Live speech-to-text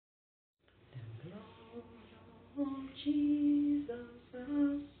of Jesus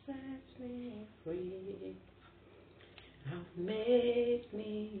has set me free. Have made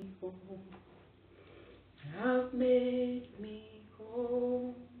me whole. Have made me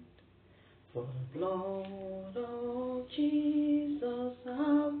whole. For the blood of Jesus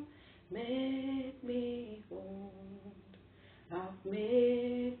have made me whole. Have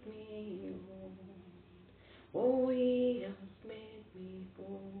made me whole. Oh, he has made me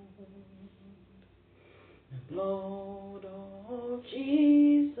whole. The blood of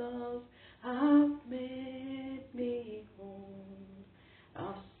Jesus have made me whole.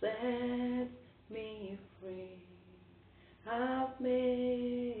 Have set me free. Have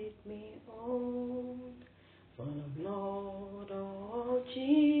made me whole. For the blood of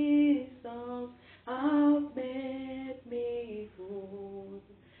Jesus have made me whole.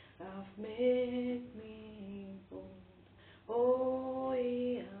 Have made me whole. Oh,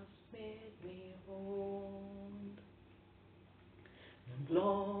 he has made me whole. The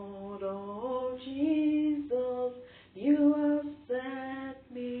blood of Jesus, you have set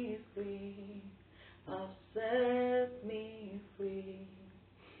me free. Have set me free.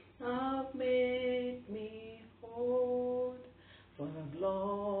 Have made me whole. For the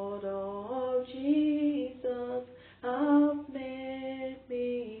blood of Jesus have made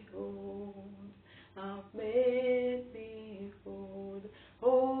me whole. Have made me whole.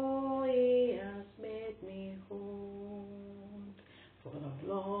 Oh, he has made me whole. For the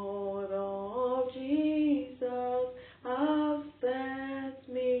blood of Jesus have set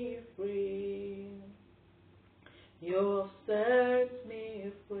me free. You have set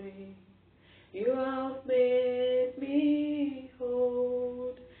me free. You have made me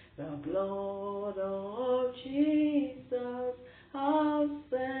whole. The blood of Jesus has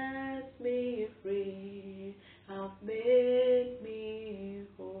set me free. Have made me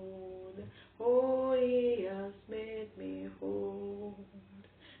whole. Oh, he has made me whole.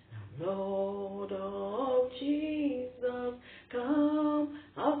 The blood of Jesus, come,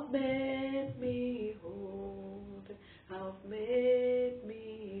 have made me whole. Have made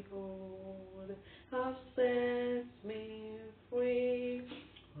me whole. Have set me free.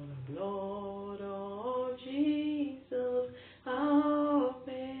 For the blood of Jesus have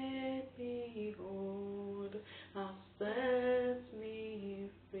made me whole. Have set me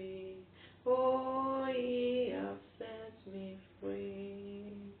free. Oh, he has set me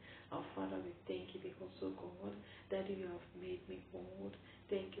free. Our Father, we thank you because, oh God, that you have made me whole.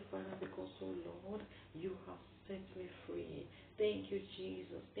 Thank you, Father, because, oh Lord, you have set me free. Thank you,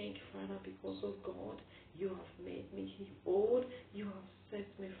 Jesus. Thank you, Father, because, oh God, you have made me whole. You have set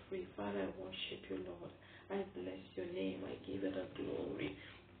me free. Father, I worship you, Lord. I bless your name. I give it a glory.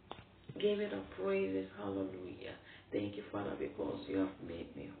 Give it a praises. Hallelujah. Thank you, Father, because you have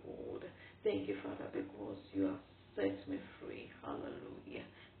made me whole. Thank you, Father, because you have set me free. Hallelujah.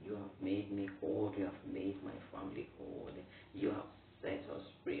 You have made me whole. You have made my family whole. You have set us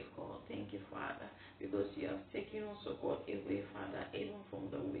free, God. Thank you, Father, because you have taken us, oh God, away, Father, even from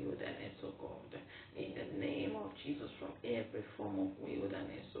the wilderness, oh God. In the name of Jesus, from every form of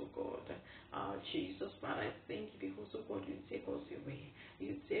wilderness, oh God. Jesus, Father, I thank you because, oh God, you take us away.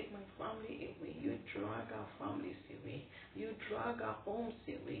 You take my family away. You drag our families away. You drag our homes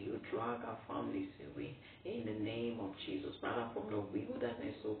away. You drag our families away. In the name of Jesus, Father, from the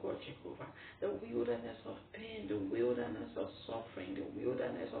wilderness, oh God, Jehovah, the wilderness of pain, the wilderness of suffering, the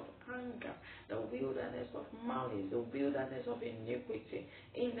wilderness of anger, the wilderness of malice, the wilderness of iniquity.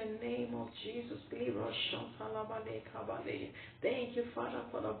 In the name of Jesus, thank you, Father,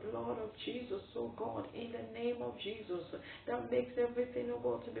 for the blood of Jesus, oh God, in the name of Jesus, that makes everything, oh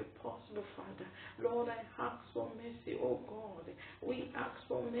God, to be possible, Father. Lord, I ask for mercy, oh God. We ask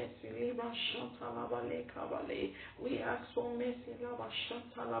for mercy. We ask for mercy. We ask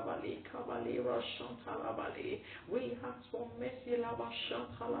for mercy. We ask for mercy.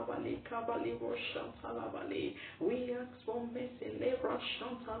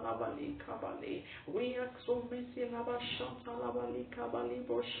 We ask for mercy.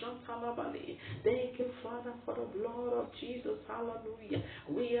 Thank you, Father, for the blood of Jesus. Hallelujah.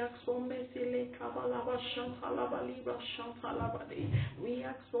 We ask for mercy. We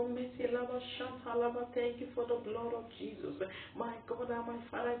ask for mercy. Thank you for the blood of Jesus. My God and my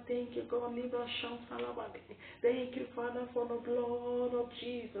Father, thank you, God. Thank you, Father, for the blood of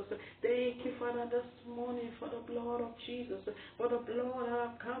Jesus. Thank you, Father, this morning for the blood of Jesus. For the blood that has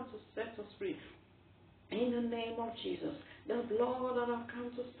come to set us free. In the name of Jesus, The blood that have come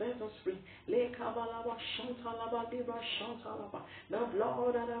to set us free. Lekabalaba shantalaba libra shantalaba. The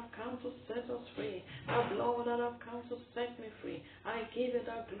blood that have come to set us free. The blood that have come to set me free. I give you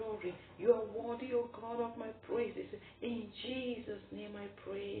that glory. You are worthy, O God, of my praises. In Jesus' name I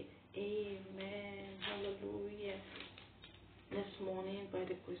pray. Amen. Hallelujah. This morning, by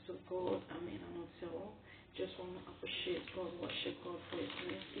the grace of God, I'm in an hotel. Just want to appreciate God, worship God for His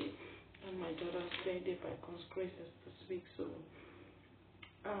mercy. And my daughter's birthday by God's grace is this week, so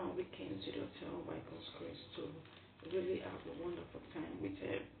we came to the hotel by God's grace to really have a wonderful time with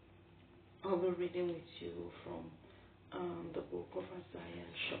her. I'll be reading with you from the book of Isaiah,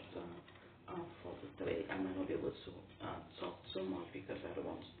 chapter 43. I might not be able to talk too much because I don't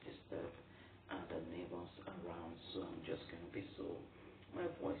want to disturb the neighbors around, so I'm just going to be my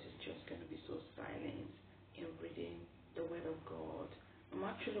voice is just going to be so silent in reading the Word of God. I'm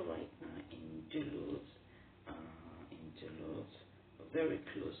actually right now in Duluth, very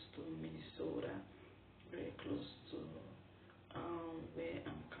close to Minnesota, very close to where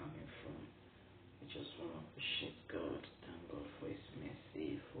I'm coming from. I just want to appreciate God, thank God for His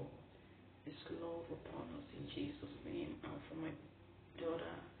mercy, for His love upon us in Jesus' name, and for my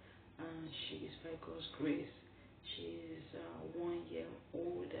daughter. She is, by God's grace, she is 1 year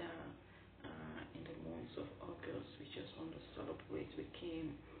older. In the month of August, we just want to celebrate. We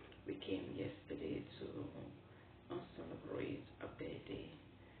came yesterday to celebrate a birthday,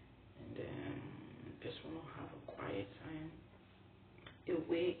 and just want to have a quiet time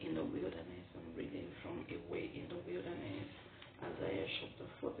away in the wilderness. I'm reading from Away in the Wilderness, Isaiah chapter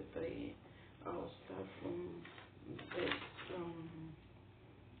 43. I'll start from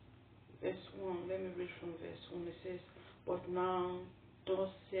verse 1. Let me read from verse 1. It says, "But now, thus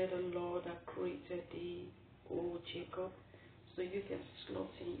said the Lord that created thee, O Jacob." So you can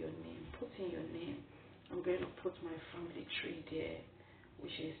slot in your name, put in your name. I'm going to put my family tree there,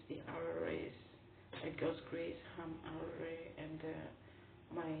 which is the RRS. By God's grace, I'm RRA, and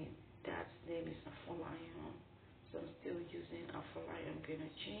my dad's name is Afolayan. So I'm still using Afolayan. I'm going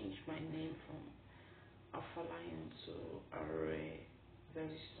to change my name from Afolayan to RRA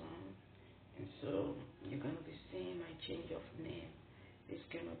very soon. And so you're going to be seeing my change of name. It's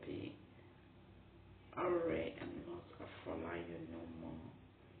going to be RRA and not Afolayan no more.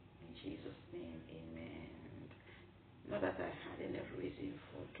 In Jesus' name, amen. Not that I had any reason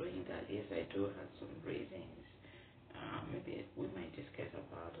for doing that. Yes, I do have some reasons. Maybe we might discuss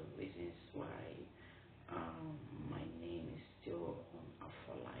about the reasons why my name is still on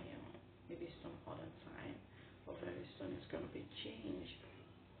Afolayan. Maybe some other time. But very soon it's going to be changed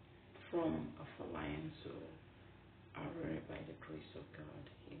from Afolayan to RRA by the grace of God.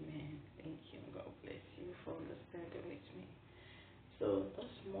 Amen. Thank you. God bless you for understanding with me. So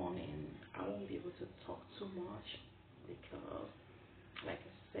this morning, I won't be able to talk too much because, like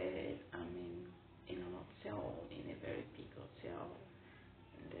I said, I'm in an hotel, in a very big hotel,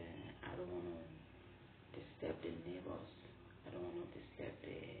 and I don't want to disturb the neighbors. I don't want to disturb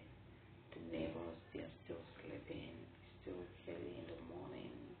the neighbors. They are still sleeping. It's still early in the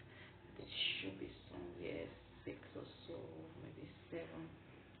morning. They should be somewhere 6 or so, maybe 7.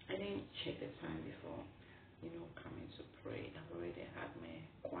 I didn't check the time before, coming to pray. I've already had my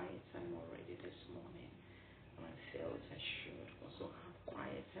quiet time already this morning, and I felt I should also have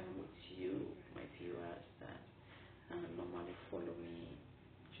quiet time with you, my viewers that normally follow me.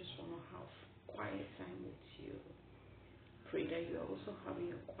 Just want to have quiet time with you. Pray that you are also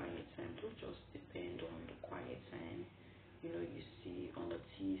having a quiet time. Don't just depend on the quiet time you see on the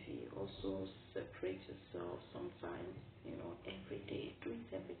TV. Also separate yourself sometimes, every day. Do it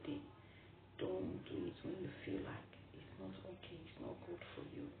every day. Don't do it when you feel like it's not okay, it's not good for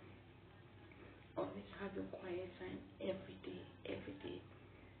you. Always have your quiet time every day, every day.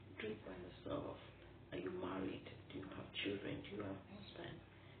 Do it by yourself. Are you married? Do you have children? Do you have husband?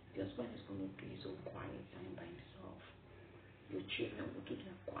 The husband is going to do his own quiet time by himself. Your children will do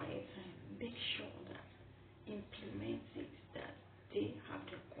their quiet time. Make sure that implement it, that they have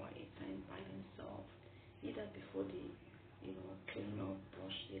their quiet time by themselves, either before they clean up,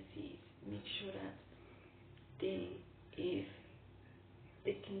 brush their teeth. Make sure that if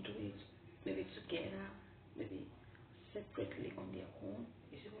they can do it maybe together, maybe separately on their own,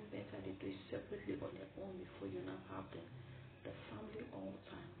 it's even better they do it separately on their own before you now have the family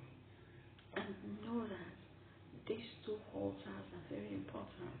altar. And know that these two altars are very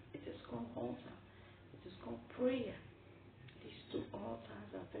important. It is called altar. It is called prayer. These two altars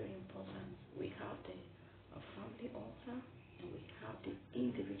are very important. We have the family altar and we have the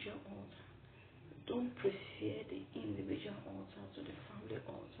individual altar. Don't prefer the individual altar to the family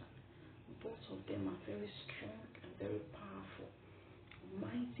altar. Both of them are very strong and very powerful,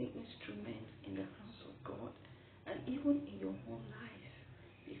 mighty instrument in the hands of God, and even in your own life.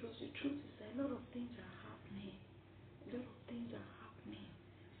 Because the truth is that a lot of things are happening. A lot of things are happening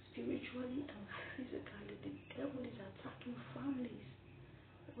spiritually and physically. The devil is attacking families,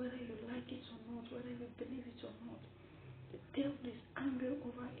 whether you like it or not, whether you believe it or not. The devil is angry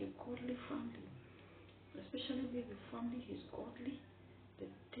over a godly family, especially when the family is godly. The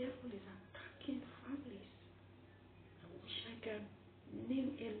devil is attacking families. I wish I can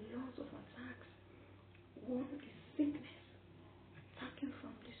name a lot of attacks. One is sickness, attacking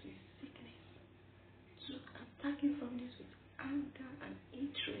families with sickness. Two, attacking families with anger and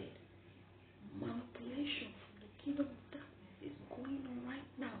hatred. Manipulation from the kingdom of darkness is going on right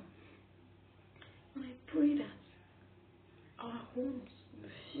now. And I pray that our homes will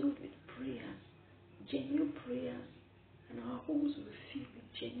be filled with prayers, genuine prayers, and our homes will be filled with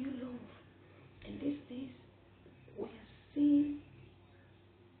genuine love. And these days, we are seeing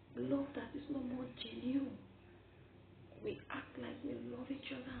love that is no more genuine. We act like we love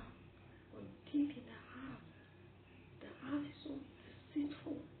each other, but deep in the heart is so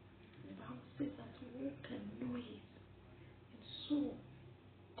deceitful. The Bible says that who can know it? And so,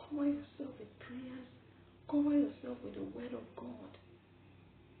 cover yourself with prayers, cover yourself with the word of God.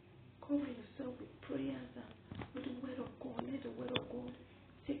 Cover yourself with prayers and with the word of God. Let the word of God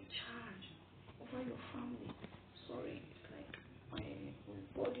take charge over your family. Sorry, it's like my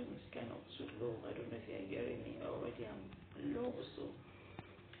volume is kind of too low. I don't know if you're hearing me. Already I'm low, so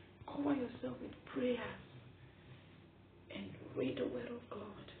cover yourself with prayers and read the word of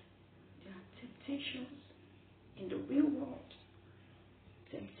God. There are temptations in the real world.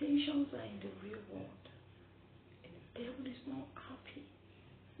 Temptations are in the real world. And the devil is not happy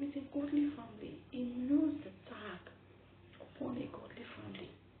with a godly family. He knows the tag upon a godly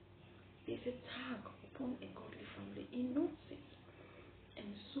family. There's a tag upon a godly family. He knows it.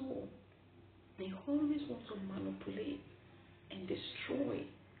 And so, they always want to manipulate and destroy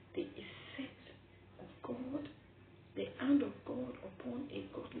the effect of God, the hand of God upon a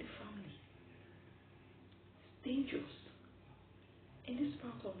godly family. It's dangerous. In this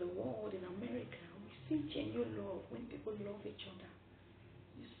part of the world, in America, we see genuine love when people love each other.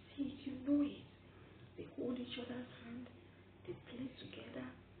 You see it, you know it. They hold each other's hand, they play together,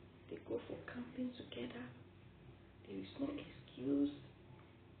 they go for camping together. There is no excuse.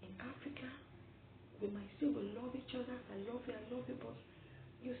 In Africa, we might say we love each other, I love you, but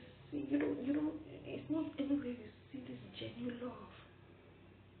you see, you don't, it's not anywhere you see this genuine love.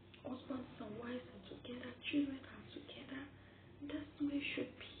 Husbands and wives are together, children are together. That's the way it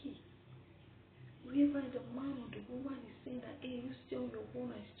should be. Wherever the man or the woman is saying that, hey, you steal your own,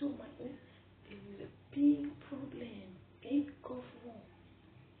 I steal my own, there is a big problem, big gulf war.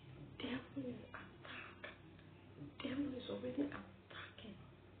 Devil is attack. Devil is already attacking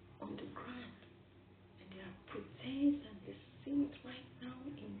on the ground. And there are pretense and deceit right now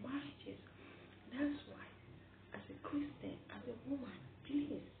in marriages. That's why, as a Christian, as a woman,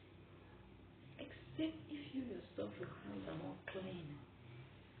 please, except if you yourself, your hands are not clean.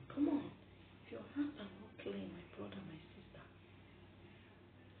 Come on. If your hands are not clean, my brother, my sister,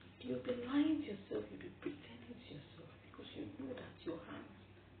 you'll be lying to yourself, you'll be pretending to yourself because you know that your hands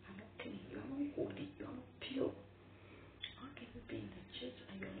are not clean. You are not holy, you are not pure. How can you be in the church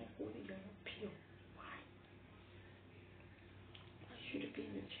and you're not holy, you're not pure? Why? Why should you be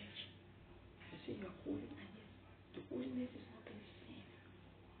in the church? You say you're holy and yet the holiness is not being seen.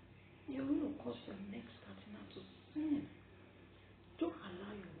 You're going to cause your next partner to sin. Don't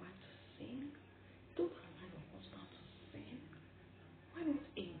allow your wife to sin. Don't allow your husband to sin. Why not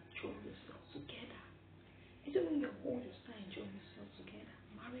enjoy yourself together? Is it when you're old you start enjoying yourself together?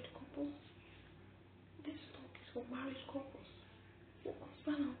 Married couples? This talk is for married couples. For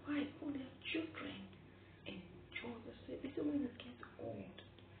husband and wife, for their children. Enjoy yourself. Is it when you get old?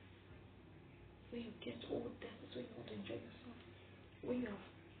 When you get old, that is when you want to enjoy yourself. When you have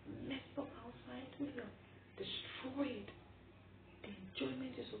messed up outside, when you have destroyed the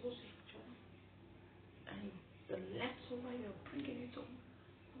enjoyment you're supposed to enjoy, and the leftover you're bringing it home.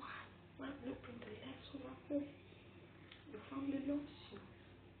 Why not bring the leftover home? Your family loves you.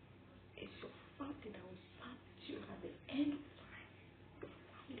 It's your family that will serve you at the end of time. Your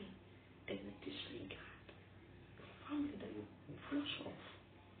family that you disregard. Your family that you brush off.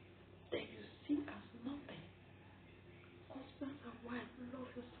 That you see as nothing. Husbands and wives, love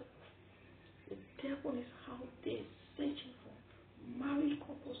yourself. The devil is out there searching for married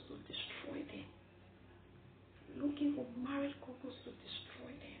couples to destroy them. Looking for married couples to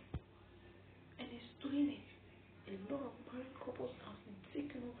destroy them. And he's doing it. A lot of married couples have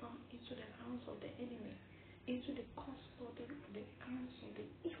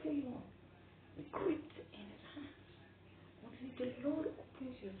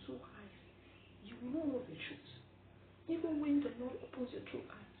two eyes, you know the truth. Even when the Lord opens your two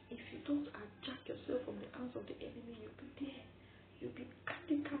eyes, if you don't adjust yourself from the hands of the enemy, you'll be there. You'll be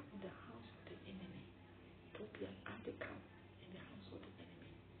handicapped in the hands of the enemy. Don't be an handicap in the hands of the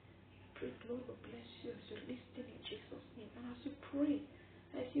enemy. Pray, Lord will bless you as you're listening in Jesus' name. And as you pray,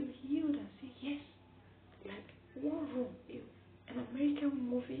 as you yield and say yes, like War Room, an American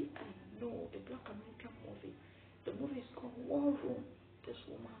movie, I know, a black American movie. The movie is called War Room. This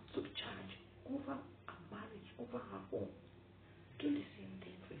woman took charge over her marriage, over her home. Do the same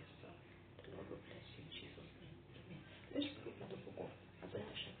thing for yourself. The Lord will bless you in Jesus' name. Amen. Let's look at the book of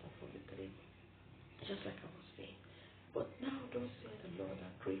Isaiah chapter 43. Just like I was saying. But now thus said the Lord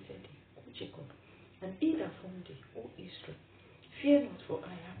that created thee, O Jacob, and he that formed thee, O Israel. Fear not, for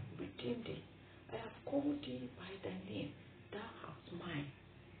I have redeemed thee. I have called thee by thy name. Thou art mine.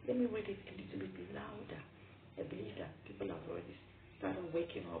 Let me read it a little bit louder. I believe that people have already started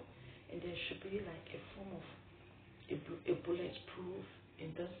waking up, and there should be like a form of a bulletproof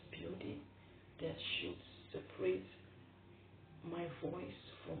in this building that should separate my voice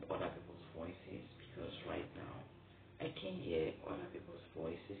from other people's voices, because right now I can hear other people's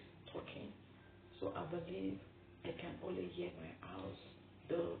voices talking. So I believe I can only hear my house.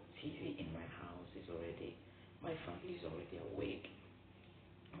 The TV in my house is already, my family is already awake.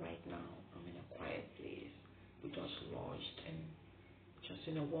 Right now I'm in a quiet place. We just lodged and just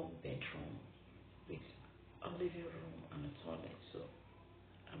in a one bedroom with a living room and a toilet. So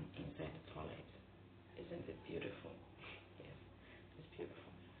I'm inside the toilet. Isn't it beautiful? Yes, it's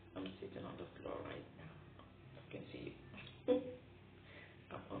beautiful. I'm sitting on the floor right now. I can see you.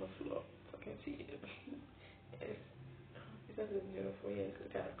 I'm on the floor. I can see you. Yes. Isn't it beautiful? Yes,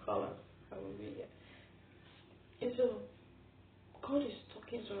 look at the colors. Hallelujah. And so God is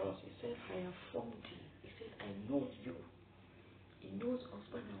talking to us. He said, I have formed thee. He said, I know you. He knows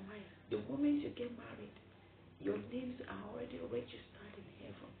husband and wife. The moment you get married, your names are already registered in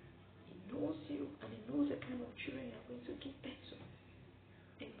heaven. He knows you, and he knows the kind of children you are going to give birth to.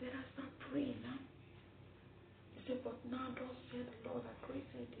 And you better start praying now. He said, but now thus said the Lord that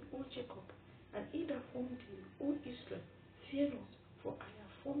created thee, O Jacob, and he that formed thee, O Israel. Fear not, for I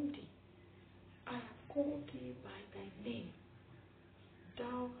have formed thee. I have called thee by thy name.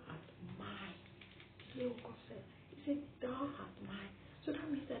 Thou art mine. Hear what God said. He said, thou art mine. So that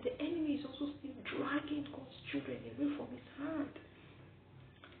means that the enemy is also still dragging God's children away from his hand.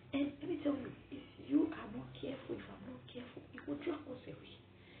 And let me tell you, if you are not careful, if I'm not careful, it will drag us away.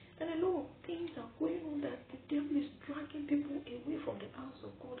 And a lot of things are going on that the devil is dragging people away from the house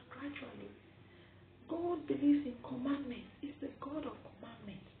of God gradually. God believes in commandments. He's the God of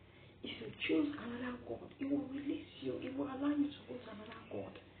commandments. If you choose another God, He will release you. He will allow you to go to another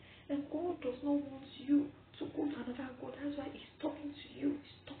God. And God does not want you to go to another God. That's why He's talking to you.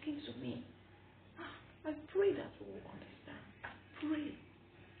 He's talking to me. I pray that we will understand. I pray.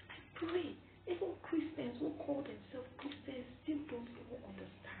 Even Christians who call themselves Christians still don't even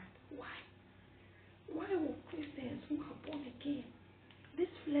understand. Why? Why will Christians who are born again, this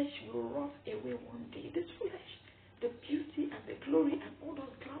flesh will rot away one day. This flesh, the beauty and the glory and all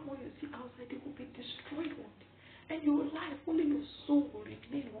those glamour you see outside, they will be destroyed one day. And your life, only your soul will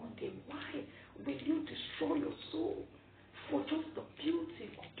remain one day. Why will you destroy your soul for just the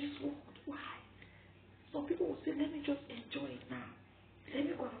beauty of this world? Why? Some people will say, let me just enjoy it now. Let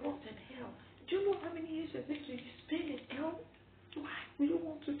me go and rot in hell. Do you know how many years you're going to spend in hell? Why will you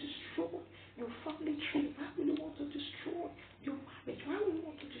want to destroy your family tree? Why will you want to destroy your marriage? Why will you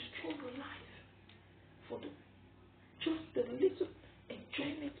want to destroy your life? For just the little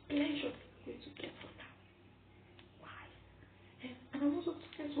enjoyment, pleasure that you're going to get from now. Why? And I'm also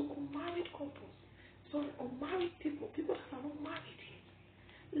talking to unmarried couples. Sorry, unmarried people that are not married yet.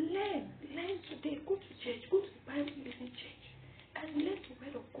 Learn today. Go to church. Go to the Bible Living Church. And learn the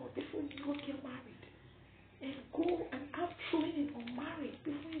word of God before you get married. And go and have training on marriage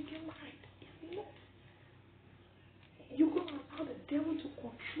before you get married. If not, you're going to allow the devil to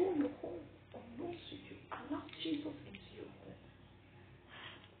control your home unknown to you. Allow Jesus into your home.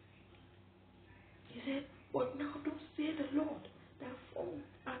 He said, but now don't say the Lord that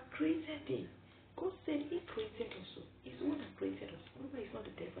I created thee. God said He created us. He's the one that created us. Remember, it's not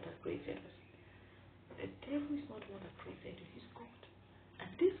the devil that created us. The devil is not the one that created you. He's God. And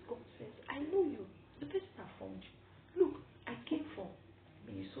this God says, I know you. The person that formed you. Look, I came from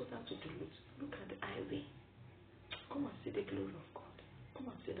Minnesota to Duluth. Look at the highway. Come and see the glory of God. Come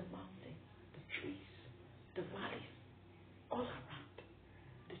and see the mountains, the trees, the valleys, all around.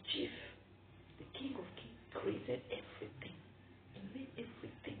 The chief, the King of Kings, created everything and made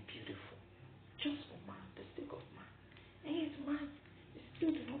everything beautiful. Just for man, the sake of man. And yet man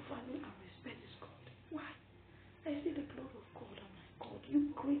still do not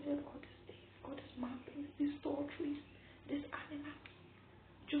created all these things, all these mountains, these tall trees, these animals,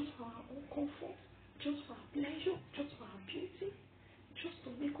 just for our own comfort, just for our pleasure, just for our beauty, just to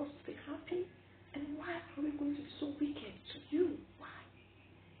make us feel happy. And why are we going to be so wicked to you? Why?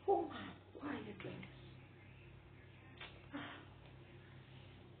 Oh man, why are you doing this?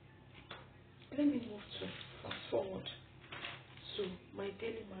 Let me move to fast forward to my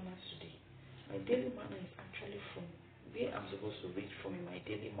daily manna today. My daily manna is actually from where I'm supposed to read from in my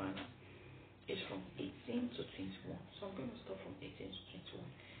daily manna. It's from 18 to 21. So I'm going to start from 18 to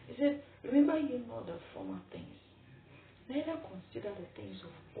 21. It says, remember ye not the former things, neither consider the things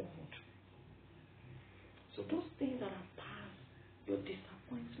of old. So those things that are past, your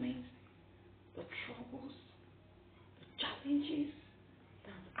disappointments, the troubles, the challenges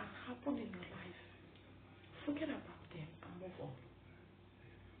that have happened in your life, forget about them and move on.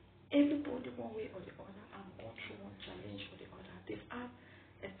 Everybody, one way or the other, have gone through one challenge or the other. They've had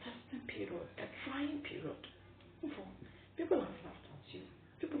a testing period, a trying period. Move on. People have laughed at you.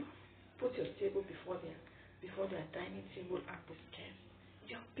 People have put your table before their dining table and be scared.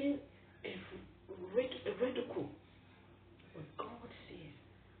 You have been a ridicule. But God says,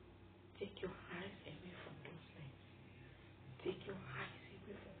 take your eyes away from those things. Take your eyes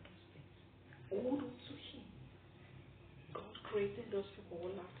away from those things. Hold on to Him. God created those people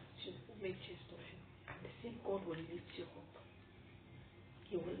who laughed at you, who made jest of you. And the same God will lift you up.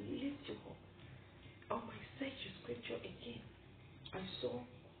 He will lift you up. On my search of scripture again, I saw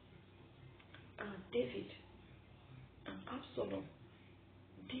David and Absalom.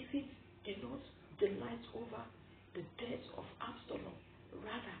 David did not delight over the death of Absalom.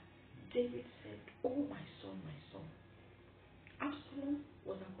 Rather, David said, oh my son, my son. Absalom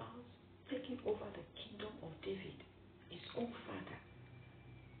was about taking over the kingdom of David, his own father.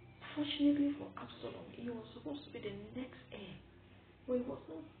 Fortunately for Absalom, he was supposed to be the next heir, but he was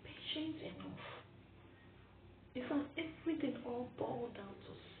not patient enough. In fact, everything all boiled down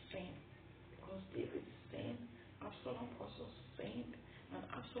to sin. Because David sinned, Absalom also sinned, and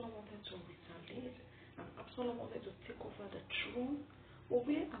Absalom wanted to retaliate, and Absalom wanted to take over the throne. But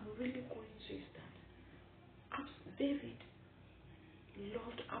where I'm really going to is that David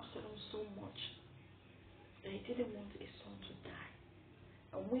loved Absalom so much that he didn't want his son to die.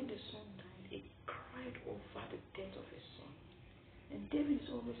 And when the son died, he cried over the death of his son. And David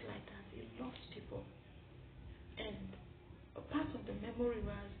is always like that. He loves people. And a part of the memory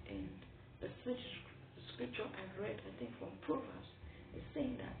verse in the scripture I read, I think from Proverbs, is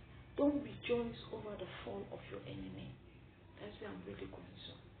saying that don't rejoice over the fall of your enemy. That's where I'm really going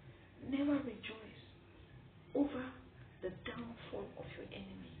to. Never rejoice over the downfall of your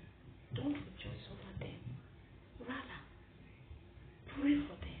enemy. Don't rejoice over them. Rather, pray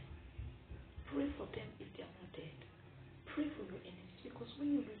for them. Pray for them if they are not dead. Pray for your enemies, because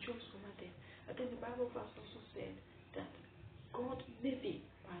when you rejoice over them, I think the Bible verse also said that God, maybe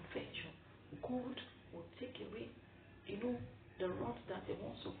by adventure, God will take away, the wrath that they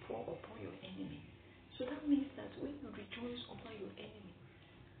want to pour upon your enemy. So that means that when you rejoice over your enemy,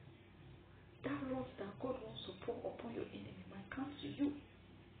 that wrath that God wants to pour upon your enemy might come to you.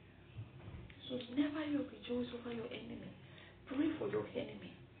 So never you rejoice over your enemy. Pray for your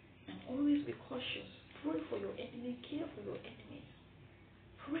enemy. And always be cautious. Pray for your enemy. Care for your enemies.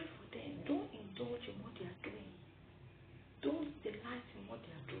 Pray for them. Don't indulge in what they are doing. Don't delight in what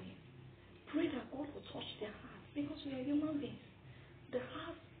they are doing. Pray that God will touch their hearts, because we are human beings. The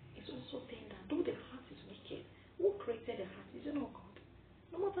heart is also tender. Though the heart is wicked, who created the heart? Is it not God?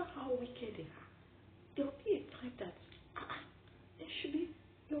 No matter how wicked they are, there will be a time that there should be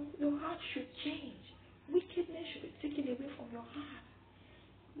your heart should change. Wickedness should be taken away from your heart.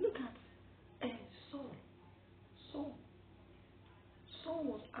 Look at Saul. Saul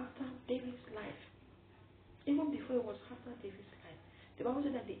was after David's life. Even before he was after David's life, the Bible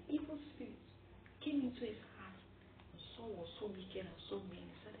said that the evil spirit came into his heart. And Saul was so wicked and so mean.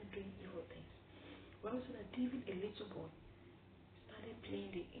 He started doing evil things. The Bible said that David, a little boy, started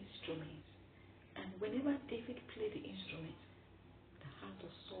playing the instruments. And whenever David played the instruments, the heart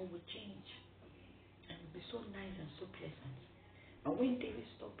of Saul would change and would be so nice and so pleasant. And when David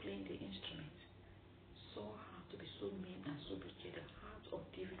stopped playing the instruments, Saul had to be so mean and so wicked. The heart of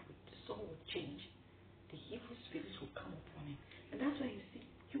Saul would change. The evil spirits will come upon him. And that's why you see,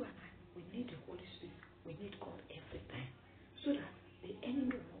 you and I, we need the Holy Spirit. We need God every time, so that the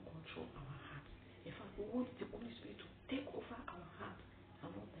enemy will control our hearts. In fact, we want the Holy Spirit to take over our heart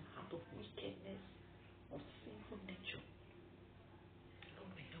and not the heart of wickedness, of sinful nature.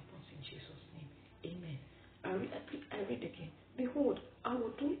 Lord, may help us in Jesus' name. Amen. I read again. Behold, I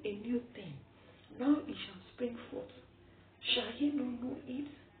will do a new thing. Now it shall spring forth. Shall ye not know it?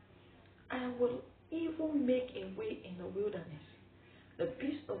 even make a way in the wilderness. The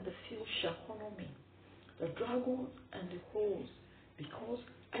beasts of the field shall honor me, the dragons and the holes, because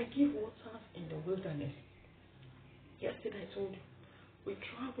I give waters in the wilderness. Yesterday I told you, we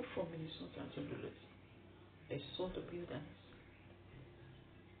traveled from Minnesota to Duluth. I saw the wilderness.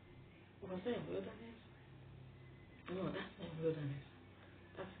 Was there a wilderness? No, that's not wilderness.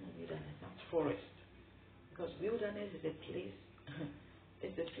 That's not wilderness, that's forest. Because wilderness is a place,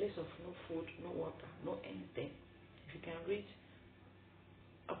 it's a place of no food, no water, no anything. If you can read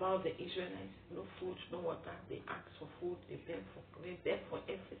about the Israelites, no food, no water, they ask for food, they beg for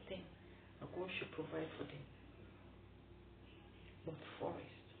everything. And God should provide for them. But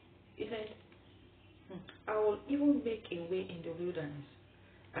forest. He said, I will even make a way in the wilderness,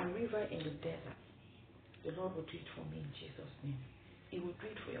 a river in the desert. The Lord will do it for me in Jesus' name. He will do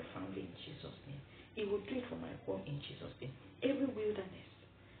it for your family in Jesus' name. He will do it for my home in Jesus' name. Every wilderness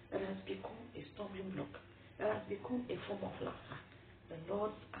that has become a stumbling block, that has become a form of laughter, the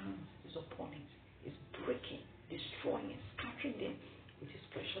Lord's arms is upon it, is breaking, destroying, scattering them with his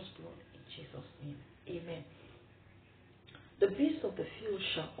precious blood in Jesus' name. Amen. The beasts of the field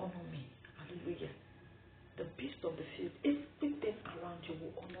shall honor me. Hallelujah. The beasts of the field, everything around you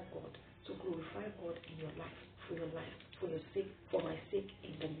will honor God. To glorify God in your life, for your sake, for my sake,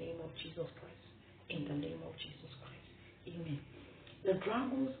 in the name of Jesus Christ. In the name of Jesus Christ. Amen. The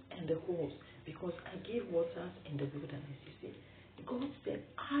dragons and the holes, because I gave waters in the wilderness. You see, God said,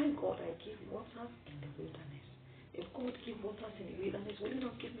 God, I give waters in the wilderness. If God give waters in the wilderness, will he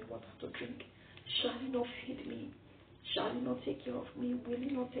not give me water to drink? Shall he not feed me? Shall he not take care of me? Will he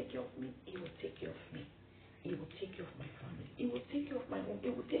not take care of me? He will take care of me. He will take care of my family. He will take care of my home. He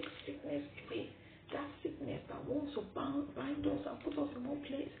will take sickness away. That sickness that wants to bind us and put us in one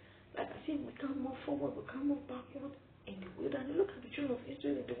place. Like I said, we can't move forward, we can't move backward in the wilderness. Look at the children of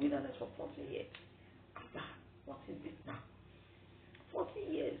Israel in the wilderness for 40 years. Abba, what is it now? 40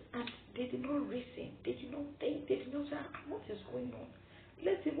 years. And they did not reason. They did not think. They did not say, what is going on?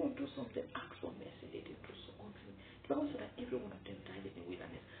 Let's even do something. Ask for mercy. They didn't do something. The Bible said that every one of them died in the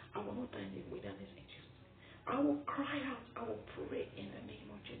wilderness. I will not die in the wilderness in Jesus. I will cry out. I will pray in the name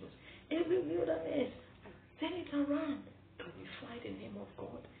of Jesus. Every wilderness, I turn it around. Glorify the name of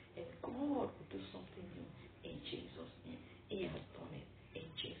God. And God will do something new in Jesus' name. He has done it in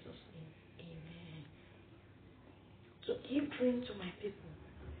Jesus' name. Amen. So give dreams to my people,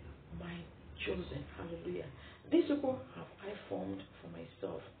 my chosen. Hallelujah. These people have I formed for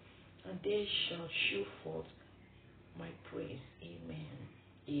myself, and they shall shew forth my praise. Amen.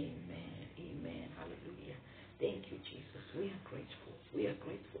 Amen. Amen. Hallelujah. Thank you, Jesus. We are grateful. We are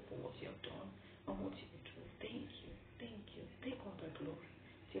grateful for what you have done and what you will do. Thank you. Thank you. Take all the glory.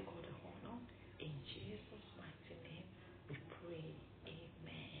 Take all the honor. In Jesus' mighty name, we pray.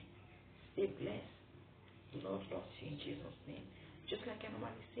 Amen. Stay blessed. The Lord loves you in Jesus' name. Just like I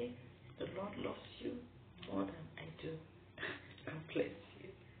normally say, the Lord loves you more than I do. God bless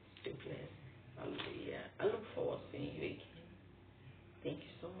you. Stay blessed. Hallelujah. I look forward to seeing you again. Thank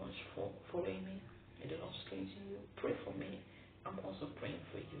you so much for following me. May the Lord strengthen you. Pray for me. I'm also praying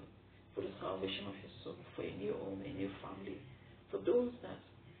for you, for the salvation of your soul, for a new home, a new family, for those that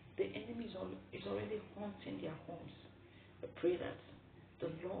the enemy is already haunting their homes. I pray that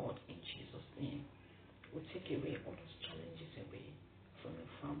the Lord, in Jesus' name, will take away all those challenges away from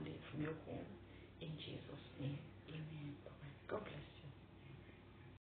your family, from your home. In Jesus' name, amen. Bye-bye. God bless you.